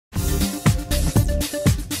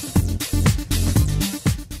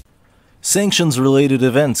Sanctions-related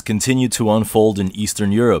events continue to unfold in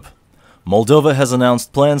Eastern Europe. Moldova has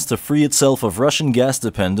announced plans to free itself of Russian gas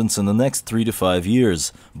dependence in the next 3 to 5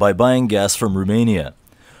 years by buying gas from Romania.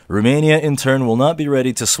 Romania, in turn, will not be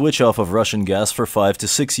ready to switch off of Russian gas for 5 to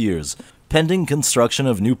 6 years, pending construction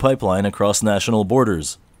of new pipeline across national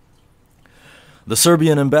borders. The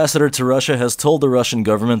Serbian ambassador to Russia has told the Russian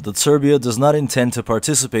government that Serbia does not intend to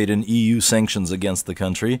participate in EU sanctions against the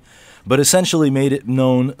country, but essentially made it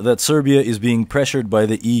known that Serbia is being pressured by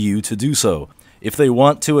the EU to do so, if they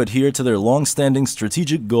want to adhere to their long-standing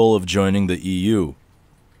strategic goal of joining the EU.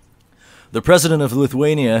 The president of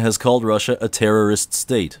Lithuania has called Russia a terrorist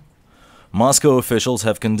state. Moscow officials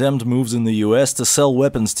have condemned moves in the US to sell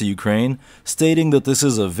weapons to Ukraine, stating that this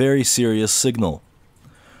is a very serious signal.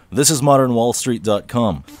 This is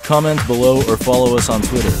ModernWallStreet.com. Comment below or follow us on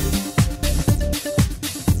Twitter.